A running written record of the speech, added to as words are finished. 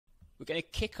we're going to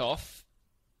kick off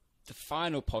the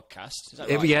final podcast. Is that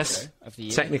right? Yes. Of the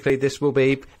year? Technically, this will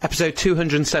be episode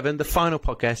 207, the final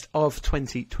podcast of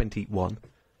 2021.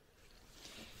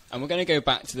 And we're going to go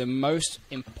back to the most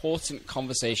important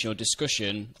conversation or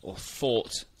discussion or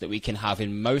thought that we can have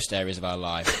in most areas of our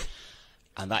life,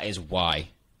 and that is why.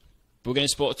 We're going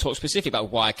to talk specifically about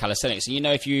why calisthenics. And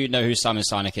if you know who Simon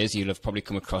Sinek is, you'll have probably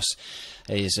come across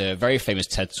his very famous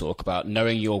TED Talk about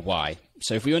knowing your why.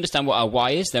 So if we understand what our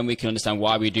why is, then we can understand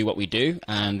why we do what we do,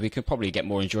 and we can probably get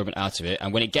more enjoyment out of it.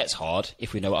 And when it gets hard,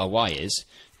 if we know what our why is,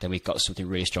 then we've got something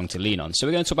really strong to lean on. So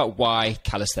we're going to talk about why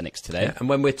calisthenics today. Yeah, and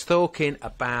when we're talking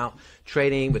about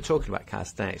training, we're talking about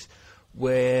calisthenics.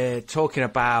 We're talking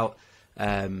about,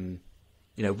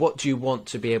 what do you want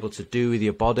to be able to do with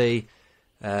your body?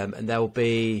 And there will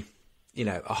be,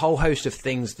 a whole host of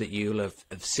things that you'll have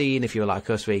seen if you're like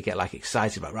us, where you get like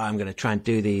excited about, right, I'm going to try and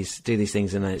do these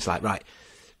things. And then it's like, right,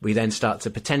 we then start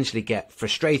to potentially get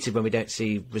frustrated when we don't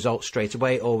see results straight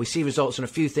away, or we see results on a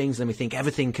few things and we think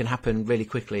everything can happen really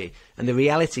quickly. And the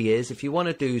reality is, if you want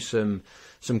to do some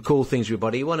cool things with your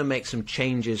body, you want to make some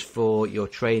changes for your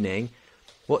training,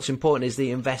 what's important is that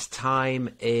you invest time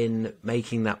in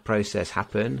making that process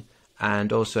happen.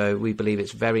 And also, we believe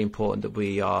it's very important that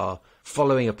we are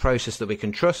following a process that we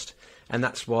can trust. And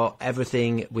that's what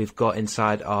everything we've got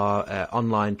inside our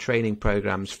online training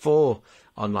programs for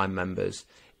online members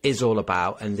is all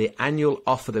about. And the annual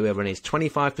offer that we're running is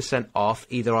 25% off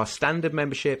either our standard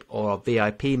membership or our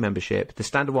VIP membership. The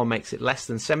standard one makes it less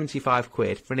than 75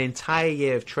 quid for an entire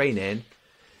year of training,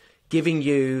 giving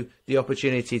you the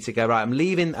opportunity to go, right, I'm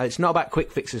leaving. It's not about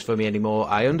quick fixes for me anymore.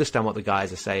 I understand what the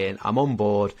guys are saying. I'm on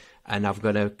board, and I'm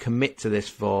going to commit to this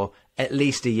for at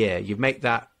least a year. You make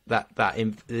the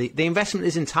investment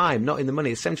is in time, not in the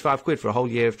money. It's 75 quid for a whole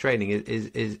year of training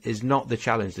is not the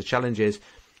challenge. The challenge is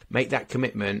make that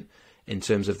commitment in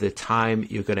terms of the time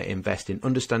you're going to invest in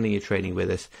understanding your training with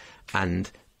us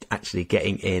and actually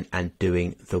getting in and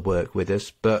doing the work with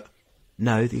us. But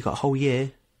know that you've got a whole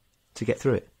year to get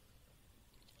through it.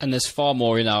 And there's far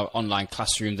more in our online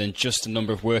classroom than just a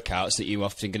number of workouts that you're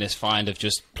often going to find of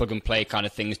just plug and play kind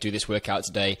of things. Do this workout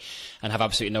today and have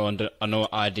absolutely no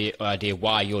idea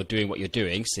why you're doing what you're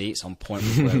doing. See, it's on point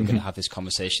with where we're going to have this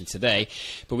conversation today.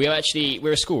 But we're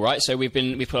a school, right? So we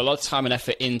put a lot of time and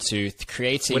effort into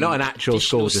creating. We're not an actual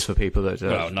school, just for people that.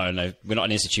 Well, no, we're not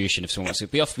an institution. If someone wants to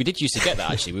be off, we did used to get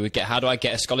that actually. We would get, how do I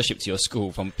get a scholarship to your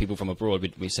school from people from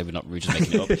abroad? We said we're just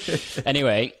making it up.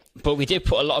 Anyway. But we did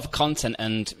put a lot of content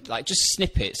and like just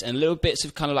snippets and little bits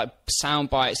of kind of like sound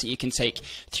bites that you can take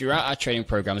throughout our training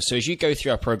program. So as you go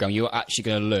through our program, you're actually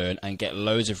going to learn and get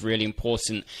loads of really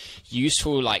important,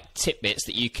 useful like tidbits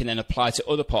that you can then apply to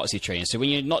other parts of your training. So when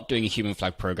you're not doing a human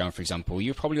flag program, for example,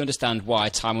 you probably understand why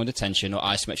time under tension or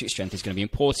isometric strength is going to be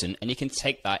important. And you can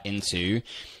take that into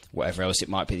whatever else it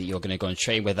might be that you're going to go and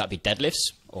train, whether that be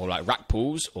deadlifts or like rack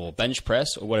pulls or bench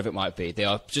press or whatever it might be. They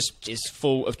are just, it's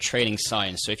full of training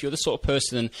science. So if you're the sort of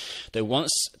person that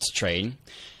wants to train,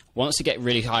 wants to get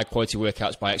really high quality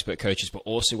workouts by expert coaches, but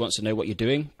also wants to know what you're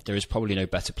doing, there is probably no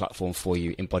better platform for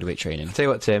you in bodyweight training. I'll tell you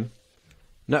what, Tim,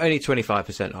 not only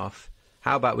 25% off,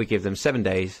 how about we give them 7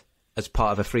 days as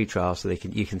part of a free trial so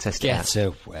you can test it out.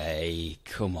 Get away.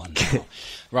 Come on now.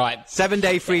 Right.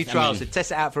 7-day free trial. So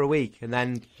test it out for a week and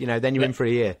then, then you're in for a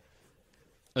year.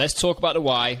 Let's talk about the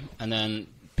why and then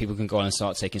people can go on and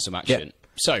start taking some action. Yep.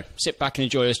 So sit back and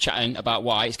enjoy us chatting about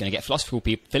why. It's going to get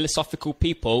philosophical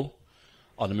people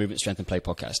on the Movement, Strength and Play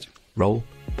podcast. Roll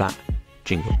that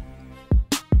jingle.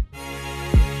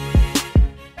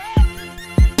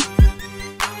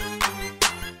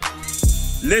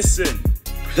 Listen,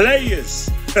 players.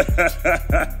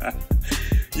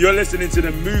 You're listening to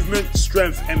the Movement,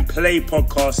 Strength and Play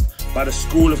podcast by the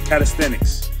School of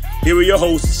Calisthenics. Here are your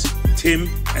hosts, Tim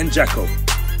and Jacko.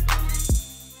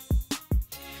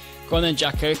 Go on then,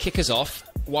 Jacko. Kick us off.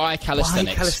 Why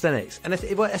calisthenics? Why calisthenics? And I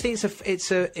think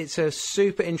it's a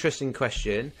super interesting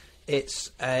question.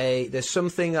 There's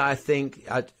something that I think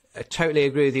I totally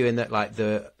agree with you in that, like,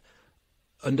 the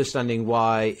understanding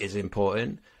why is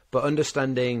important, but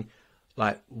understanding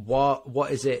like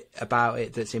what is it about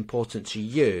it that's important to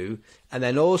you, and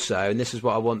then also, and this is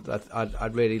what I want,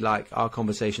 I'd really like our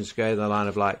conversations to go in the line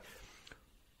of like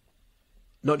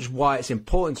not just why it's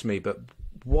important to me, but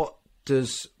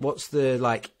what's the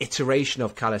like iteration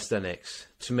of calisthenics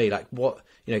to me, like what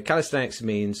calisthenics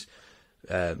means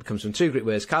comes from two Greek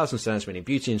words, kalos and stenos, meaning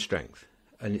beauty and strength,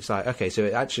 and it's like, okay, so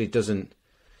it actually doesn't,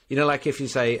 like if you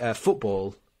say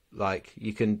football, like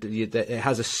it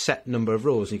has a set number of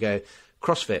rules. You go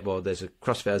CrossFit, well, there's a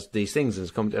CrossFit has these things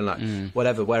and like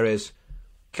whatever. Whereas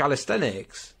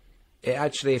calisthenics it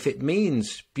actually, if it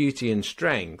means beauty and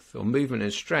strength or movement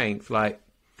and strength, like,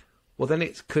 well, then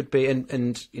it could be,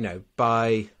 and you know,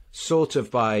 by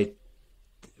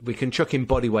we can chuck in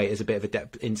body weight as a bit of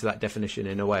a into that definition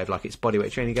in a way of like it's body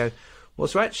weight training. Go, well,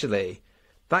 so actually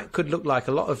that could look like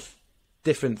a lot of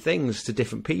different things to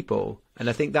different people, and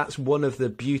I think that's one of the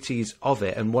beauties of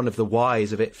it and one of the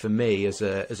whys of it for me as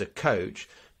a coach,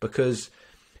 because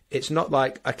it's not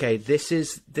like, okay, this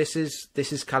is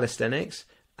calisthenics,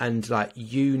 and like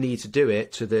you need to do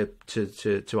it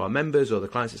to our members or the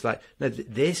clients. It's like, no,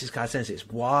 this is calisthenics. It's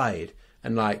wide,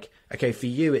 and like, okay, for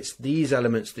you it's these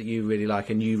elements that you really like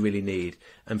and you really need,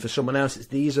 and for someone else it's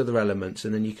these other elements,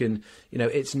 and then you can, you know,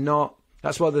 it's not.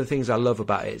 That's one of the things I love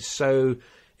about it. It's so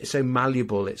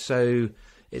malleable. It's so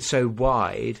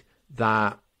wide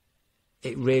that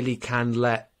it really can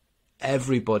let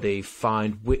everybody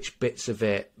find which bits of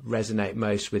it resonate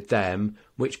most with them,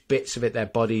 which bits of it their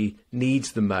body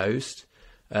needs the most,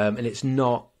 and it's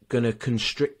not going to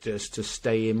constrict us to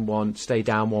stay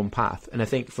down one path. And I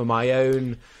think for my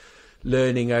own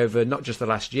learning over not just the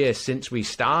last year, since we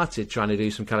started trying to do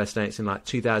some calisthenics in like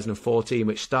 2014,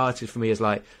 which started for me as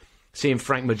like seeing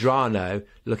Frank Madrano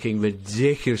looking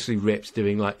ridiculously ripped,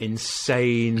 doing like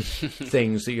insane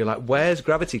things that you're like, where's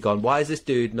gravity gone? Why is this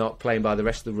dude not playing by the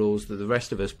rest of the rules that the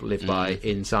rest of us live by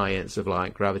in science of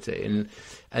like gravity?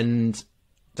 And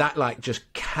that like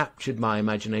just captured my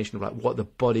imagination of like what the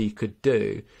body could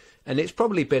do. And it's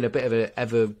probably been a bit of an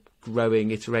ever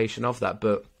growing iteration of that,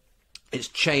 but it's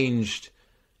changed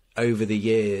over the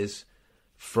years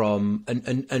from,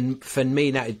 and for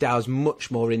me now it dials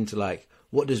much more into like,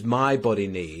 what does my body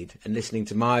need, and listening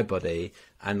to my body,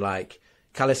 and like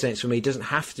calisthenics for me doesn't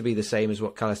have to be the same as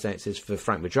what calisthenics is for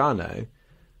Frank Madrano,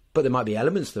 but there might be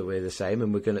elements that we're the same,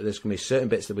 and there's going to be certain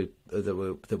bits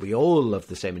that we all love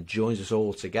the same and joins us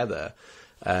all together.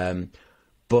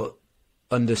 But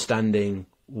understanding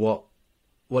what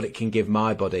it can give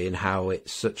my body and how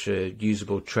it's such a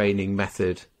usable training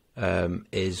method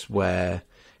is where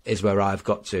I've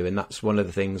got to, and that's one of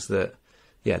the things that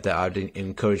I'd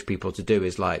encourage people to do,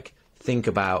 is like think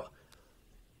about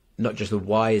not just the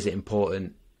why is it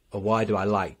important or why do I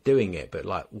like doing it, but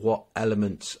like what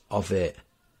elements of it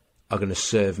are going to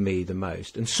serve me the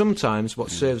most. And sometimes what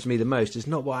serves me the most is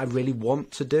not what I really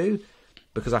want to do,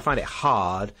 because I find it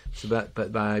hard.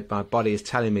 But my body is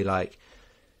telling me like,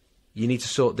 you need to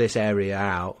sort this area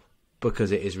out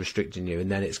because it is restricting you,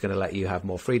 and then it's going to let you have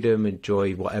more freedom,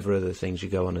 enjoy whatever other things you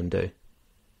go on and do.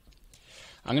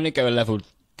 I'm going to go a level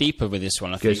deeper with this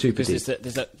one, I think, because deep.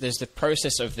 there's the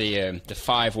process of the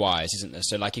 5 whys, isn't there?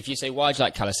 So, like, if you say, why do you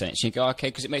like calisthenics? You go, okay,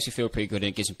 because it makes me feel pretty good and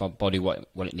it gives my body what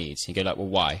it needs. You go, like, well,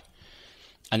 why?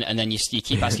 And then you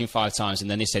keep asking 5 times,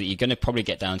 and then they say that you're going to probably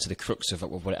get down to the crux of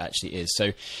what it actually is.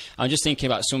 So I'm just thinking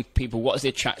about some people, what is the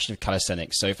attraction of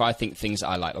calisthenics? So if I think things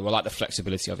I like, well, I like the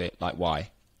flexibility of it, like, why?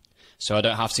 So I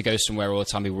don't have to go somewhere all the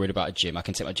time, be worried about a gym. I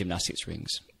can take my gymnastics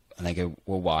rings. And they go,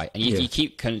 well, why? And you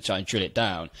keep kind of trying to drill it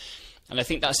down. And I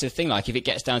think that's the thing. Like, if it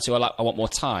gets down to, I want more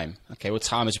time. Okay, well,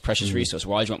 time is a precious resource.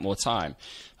 Why do you want more time?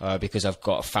 Because I've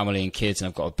got a family and kids and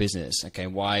I've got a business. Okay,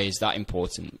 why is that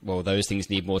important? Well, those things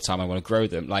need more time. I want to grow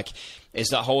them. Like,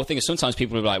 it's that whole thing. Sometimes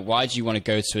people are like, why do you want to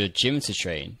go to a gym to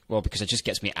train? Well, because it just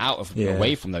gets me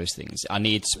away from those things. I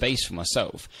need space for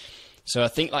myself. So I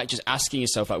think, like, just asking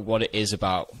yourself, like, what it is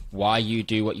about why you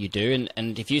do what you do.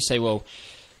 And if you say, well,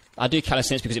 I do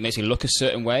calisthenics because it makes me look a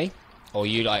certain way, or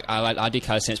I do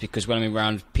calisthenics because when I'm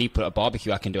around people at a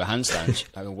barbecue I can do a handstand.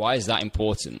 I mean, why is that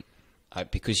important?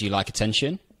 Because you like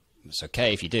attention? It's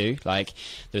okay if you do. Like,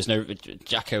 there's no,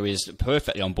 Jacko is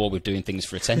perfectly on board with doing things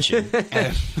for attention.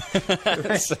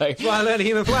 So, why I learned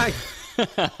human flag?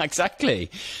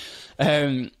 Exactly.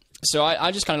 So I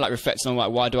just kind of like reflecting on,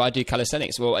 like, why do I do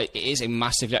calisthenics? Well, it is a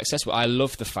massively accessible. I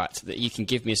love the fact that you can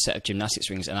give me a set of gymnastics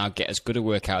rings and I'll get as good a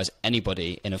workout as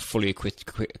anybody in a fully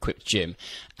equipped gym.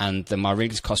 And then my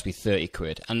rings cost me 30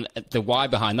 quid. And the why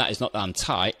behind that is not that I'm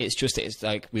tight. It's just that it's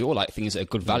like, we all like things that are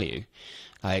good value.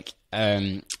 Like,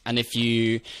 and if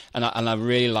you, and I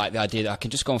really like the idea that I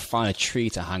can just go and find a tree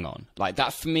to hang on. Like,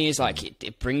 that for me is like,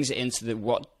 it brings it into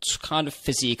what kind of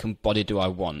physique and body do I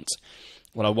want?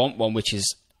 Well, I want one which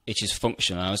is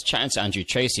functional. And I was chatting to Andrew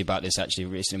Tracy about this actually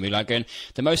recently. We were like going,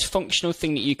 the most functional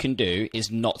thing that you can do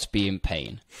is not be in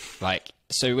pain. Like,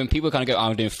 so when people kind of go,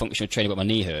 I'm doing functional training but my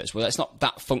knee hurts, well, that's not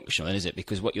that functional, is it?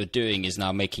 Because what you're doing is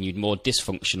now making you more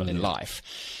dysfunctional in life.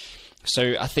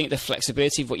 So I think the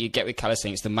flexibility of what you get with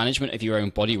calisthenics, the management of your own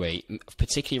body weight,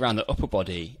 particularly around the upper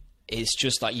body, is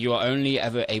just like you are only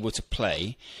ever able to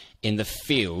play in the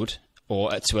field or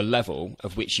to a level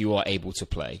of which you are able to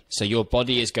play. So your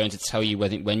body is going to tell you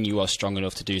when you are strong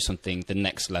enough to do something the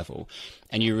next level,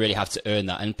 and you really have to earn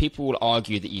that. And people will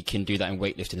argue that you can do that in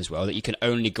weightlifting as well, that you can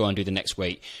only go and do the next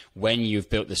weight when you've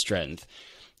built the strength.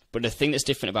 But the thing that's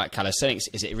different about calisthenics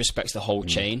is it respects the whole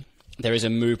chain. There is a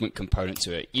movement component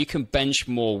to it. You can bench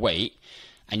more weight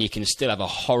and you can still have a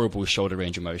horrible shoulder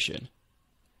range of motion,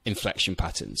 inflection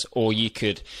patterns, or you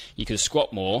could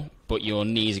squat more, but your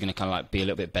knees are going to kind of like be a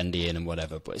little bit bendy in and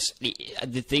whatever. But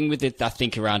the thing with it, I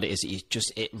think around it is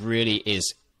it really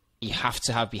is. You have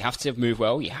to move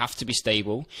well, you have to be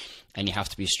stable, and you have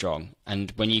to be strong.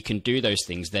 And when you can do those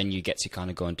things, then you get to kind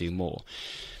of go and do more.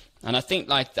 And I think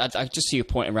like I just see your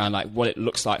point around like what it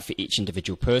looks like for each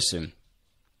individual person.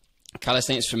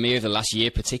 Calisthenics for me over the last year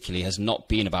particularly has not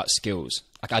been about skills.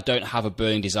 Like I don't have a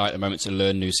burning desire at the moment to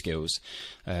learn new skills.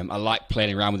 I like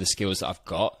playing around with the skills that I've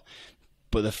got.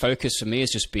 But the focus for me has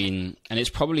just been, and it's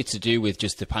probably to do with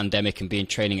just the pandemic and being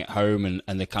training at home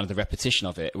and the kind of the repetition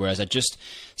of it. Whereas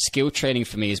skill training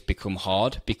for me has become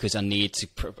hard because I need to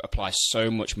apply so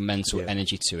much mental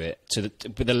energy to it.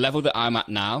 But the level that I'm at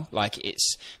now,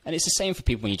 it's the same for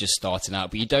people when you're just starting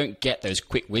out, but you don't get those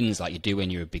quick wins like you do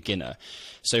when you're a beginner.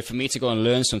 So for me to go and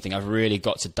learn something, I've really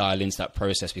got to dial into that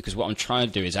process, because what I'm trying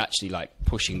to do is actually like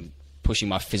pushing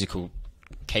my physical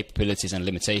capabilities and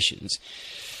limitations.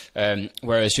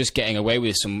 Whereas just getting away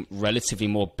with some relatively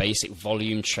more basic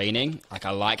volume training, like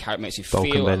I like how it makes you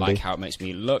feel, I like how it makes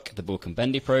me look, the Bulk and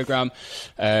Bendy program,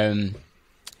 and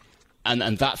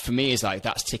that for me is like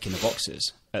that's ticking the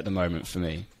boxes at the moment for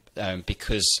me,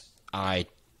 because I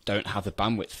don't have the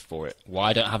bandwidth for it. Why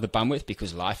I don't have the bandwidth?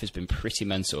 Because life has been pretty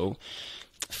mental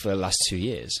for the last 2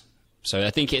 years. So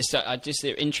I think it's just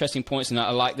interesting points, and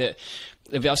I like that.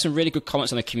 There are some really good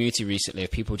comments on the community recently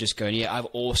of people just going, yeah, I've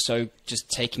also just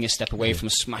taking a step away from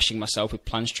smashing myself with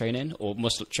planche training or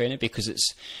muscle training because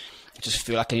I just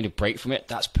feel like I need a break from it.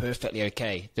 That's perfectly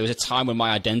okay. There was a time when my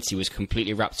identity was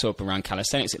completely wrapped up around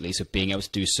calisthenics, at least, of being able to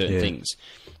do certain things.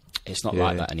 It's not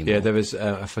like that anymore. Yeah, there was,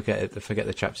 I forget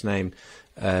the chap's name,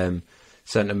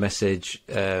 sent a message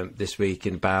this week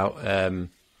about,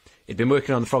 he'd been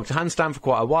working on the frog to handstand for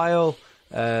quite a while,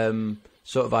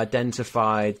 sort of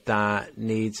identified that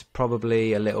needs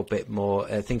probably a little bit more.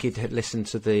 I think he'd listened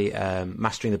to the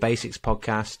Mastering the Basics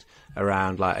podcast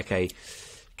around like, okay,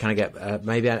 can I get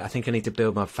maybe I think I need to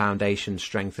build my foundation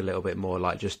strength a little bit more,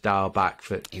 like just dial back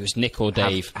for. It was Nick or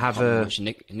Dave. Have a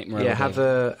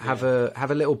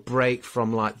little break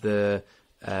from like the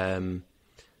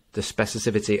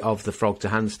specificity of the frog to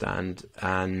handstand,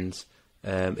 and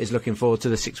is looking forward to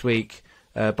the 6-week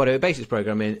bodyweight basics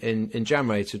program in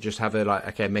January to just have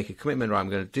make a commitment. Right, I'm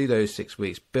going to do those 6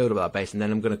 weeks, build up that base, and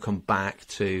then I'm going to come back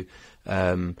to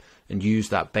and use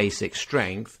that basic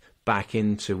strength back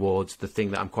in towards the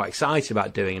thing that I'm quite excited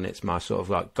about doing, and it's my sort of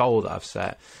like goal that I've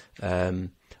set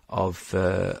of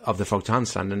the frog to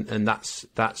handstand, and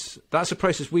that's a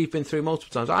process we've been through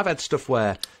multiple times. I've had stuff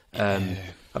where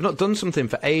I've not done something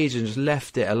for ages and just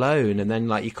left it alone, and then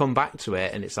like you come back to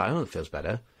it and it's like, oh, it feels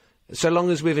better. So long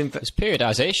as we've it's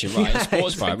periodization, right? In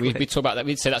sports, exactly. Right? We talk about that.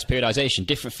 We'd say that's periodization,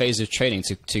 different phases of training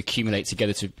to accumulate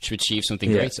together to achieve something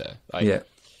greater. Like,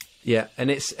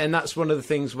 and that's one of the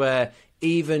things where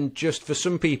even just for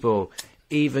some people,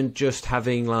 even just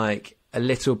having like a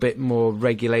little bit more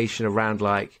regulation around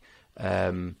like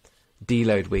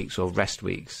deload weeks or rest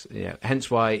weeks, hence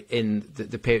why in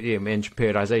the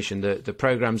periodization, the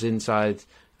programs inside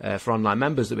for online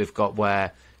members that we've got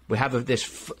where we have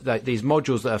these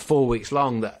modules that are 4 weeks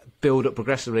long that build up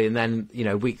progressively, and then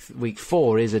week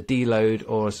 4 is a deload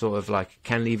or a sort of like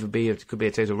it could be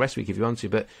a total rest week if you want to,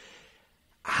 but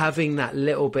having that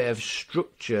little bit of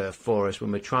structure for us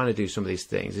when we're trying to do some of these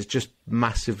things is just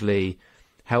massively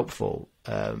helpful.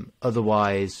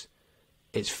 Otherwise,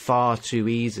 it's far too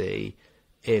easy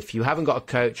if you haven't got a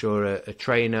coach or a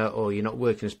trainer, or you're not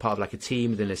working as part of like a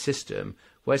team within a system,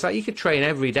 where it's like you could train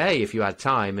every day if you had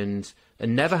time and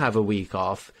never have a week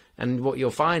off. And what you'll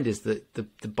find is that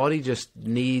the body just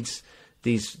needs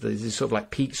these sort of like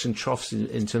peaks and troughs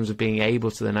in terms of being able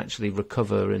to then actually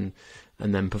recover and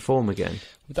then perform again.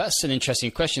 That's an interesting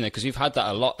question, though, because we've had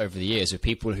that a lot over the years of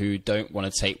people who don't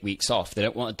want to take weeks off. They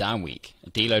don't want a down week,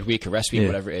 a deload week, a rest week,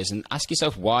 whatever it is. And ask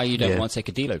yourself why you don't want to take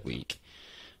a deload week.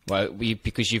 Well,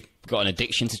 because you've got an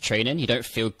addiction to training. You don't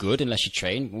feel good unless you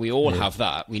train. We all have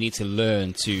that. We need to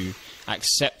learn to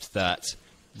accept that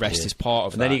rest is part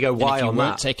of and that. Then you go, why on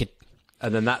that? Take it.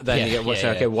 And then you get,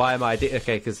 okay, why am I addicted?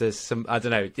 Okay, because there's some, I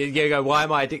don't know. You go, why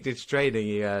am I addicted to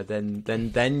training?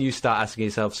 Then you start asking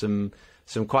yourself some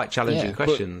quite challenging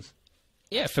questions.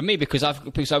 Yeah, for me, because I've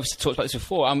talked about this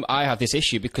before, I have this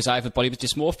issue because I have a body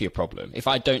dysmorphia problem. If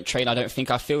I don't train, I don't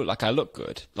think I feel like I look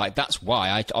good. Like, that's why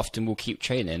I often will keep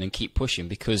training and keep pushing,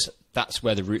 because that's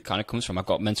where the root kind of comes from. I've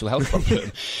got a mental health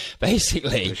problem,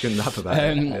 basically. You shouldn't laugh about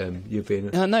it. You've been...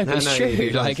 No, but it's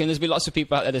true. Like, and there's been lots of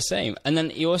people out there the same. And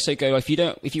then you also go, if you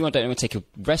don't want to take a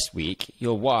rest week,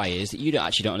 your why is that you don't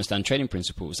understand training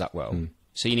principles that well.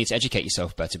 So you need to educate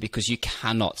yourself better, because you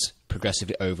cannot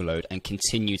progressively overload and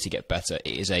continue to get better.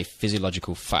 It is a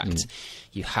physiological fact.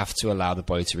 You have to allow the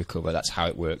body to recover. That's how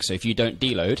it works. So if you don't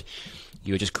deload,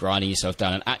 you're just grinding yourself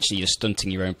down, and actually you're stunting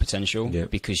your own potential,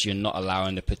 because you're not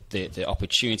allowing the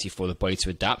opportunity for the body to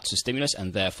adapt to stimulus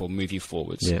and therefore move you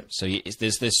forwards. So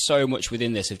there's so much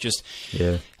within this of just...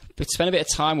 But spend a bit of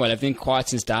time when everything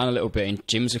quietens down a little bit and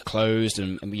gyms are closed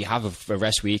and you have a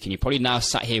rest week, and you're probably now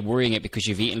sat here worrying it because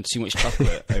you've eaten too much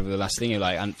chocolate over the last thing,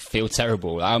 and feel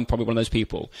terrible. I'm probably one of those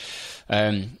people.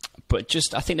 But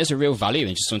just, I think there's a real value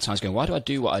in just sometimes going, why do I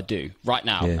do what I do right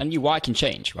now? And your why can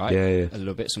change, right? A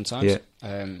little bit sometimes.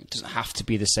 It doesn't have to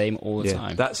be the same all the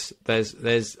time.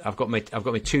 I've got my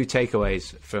 2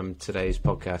 takeaways from today's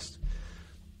podcast.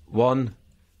 One,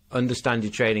 understand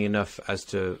your training enough as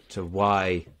to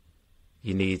why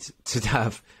you need to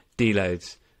have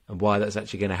deloads and why that's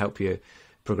actually going to help you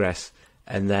progress.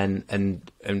 And then, and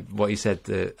what you said,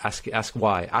 ask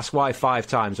why 5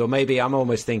 times, or maybe I'm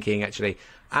almost thinking actually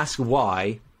ask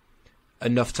why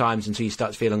enough times until you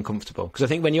start to feel uncomfortable. Because I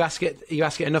think when you ask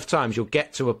it enough times, you'll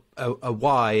get to a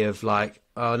why of like,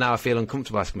 oh, now I feel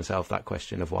uncomfortable asking myself that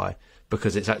question of why,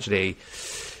 because it's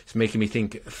making me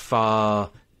think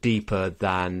far deeper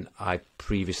than I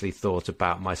previously thought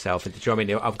about myself. Do you know what I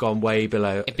mean? I've gone way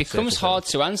below. It becomes hard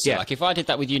to answer. Like, if I did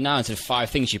that with you now instead of 5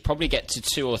 things, you'd probably get to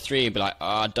 2 or 3 and be like, oh,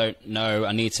 I don't know,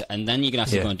 I need to, and then you're going to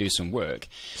have to go and do some work.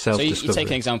 So you take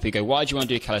an example, you go, why do you want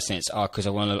to do calisthenics? Oh, because I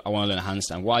want to learn a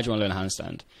handstand. Why do you want to learn a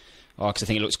handstand? Oh, because I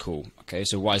think it looks cool. Okay,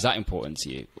 so why is that important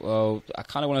to you? Well, I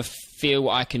kind of want to feel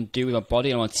what I can do with my body,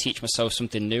 and I want to teach myself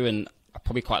something new, and I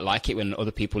probably quite like it when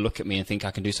other people look at me and think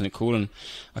I can do something cool. And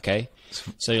okay,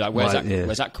 so like, where's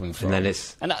that coming from? And then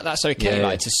that's okay.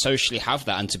 Like, to socially have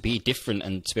that and to be different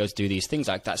and to be able to do these things,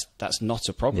 like that's not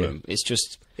a problem.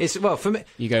 It's well for me.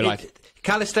 You go like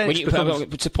calisthenics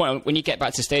when you get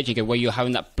back to stage, you go where you're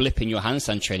having that blip in your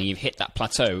handstand training. You've hit that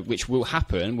plateau, which will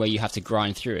happen where you have to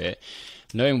grind through it.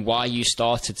 Knowing why you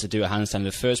started to do a handstand in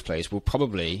the first place will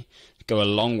probably go a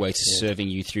long way to serving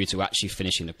you through to actually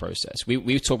finishing the process.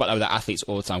 We talk about that with our athletes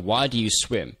all the time. Why do you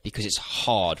swim? Because it's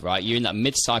hard, right? You're in that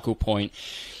mid-cycle point.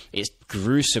 It's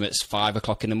gruesome. It's 5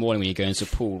 o'clock in the morning when you go into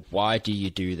the pool. Why do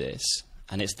you do this?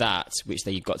 And it's that which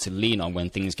you've got to lean on when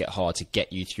things get hard to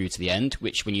get you through to the end,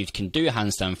 which when you can do a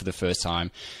handstand for the first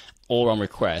time or on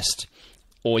request,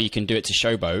 or you can do it to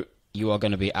showboat, you are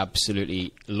going to be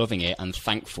absolutely loving it and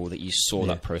thankful that you saw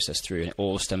that process through, and it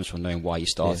all stems from knowing why you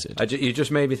started. You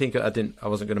just made me think. I wasn't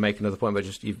going to make another point, but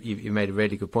just you made a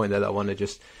really good point there that I want to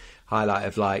just highlight.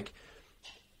 Of like,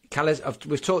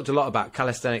 we've talked a lot about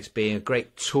calisthenics being a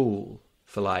great tool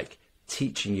for like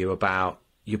teaching you about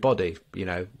your body. You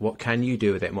know, what can you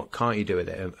do with it, and what can't you do with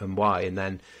it, and why. And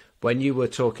then when you were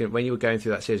going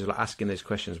through that series of like asking those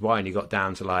questions, why, and you got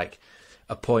down to like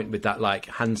a point with that like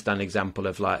handstand example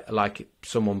of like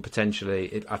someone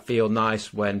potentially, I feel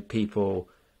nice when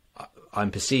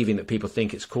I'm perceiving that people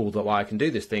think it's cool that I can do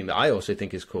this thing that I also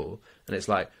think is cool, and it's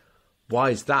like, why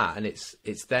is that? And it's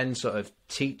then sort of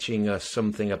teaching us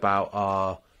something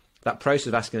about that process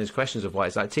of asking those questions of why.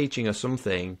 It's like teaching us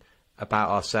something about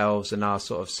ourselves and our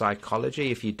sort of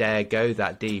psychology, if you dare go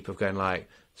that deep, of going like,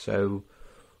 so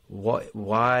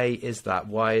why is that?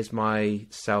 Why is my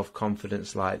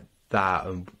self-confidence like that?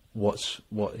 And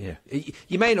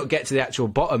you may not get to the actual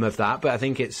bottom of that, but I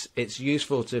think it's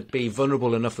useful to be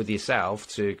vulnerable enough with yourself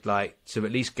to at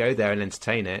least go there and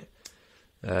entertain it.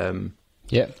 The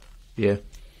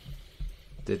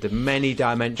many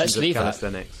dimensions of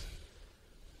calisthenics.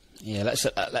 Let's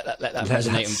let that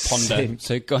resonate and ponder.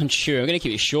 So go on, chew. I'm going to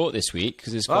keep it short this week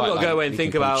because it's quite. I've got to go away and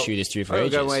think about. Chew this through for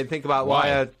ages. Go away and think about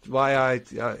why I.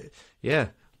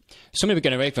 Some people are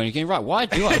going to rave on you, going, right, why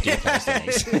do I do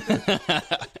calisthenics?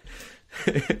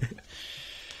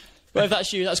 Well, if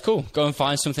that's you, that's cool. Go and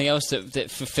find something else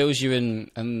that fulfills you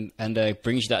and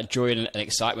brings you that joy and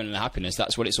excitement and happiness.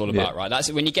 That's what it's all about, right?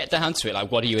 That's when you get down to it.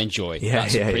 Like, what do you enjoy?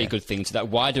 That's a pretty good thing to that.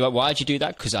 Why do you do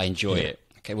that? Because I enjoy it.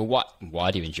 Okay, well, why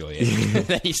do you enjoy it?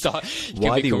 Then you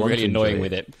become really annoying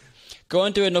with it. Go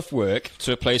and do enough work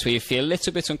to a place where you feel a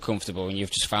little bit uncomfortable and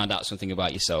you've just found out something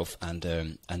about yourself, and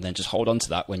then just hold on to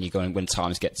that when you go and when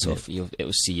times get tough. It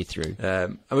will see you through.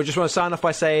 And we just want to sign off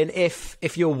by saying,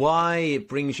 if your why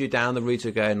brings you down the route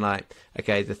of going like,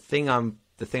 okay, the thing I'm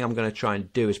going to try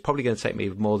and do is probably going to take me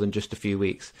more than just a few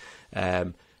weeks.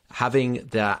 Having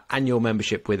that annual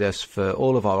membership with us for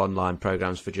all of our online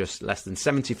programs for just less than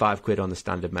 75 quid on the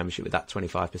standard membership with that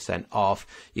 25% off.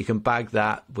 You can bag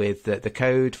that with the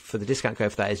code for the discount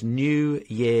code for that is New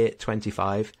Year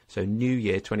 25. So New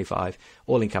Year 25,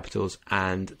 all in capitals.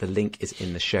 And the link is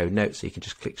in the show notes. So you can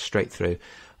just click straight through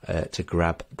to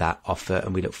grab that offer.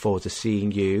 And we look forward to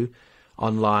seeing you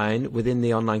online within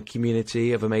the online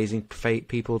community of amazing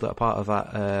people that are part of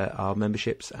our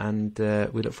memberships. And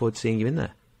we look forward to seeing you in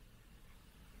there.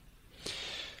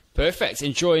 Perfect.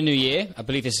 Enjoy New Year. I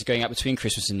believe this is going out between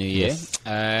Christmas and New Year.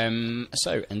 Yes.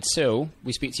 So until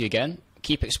we speak to you again,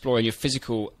 keep exploring your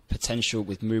physical potential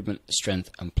with movement,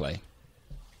 strength and play.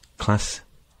 Class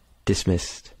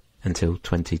dismissed until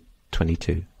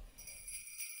 2022.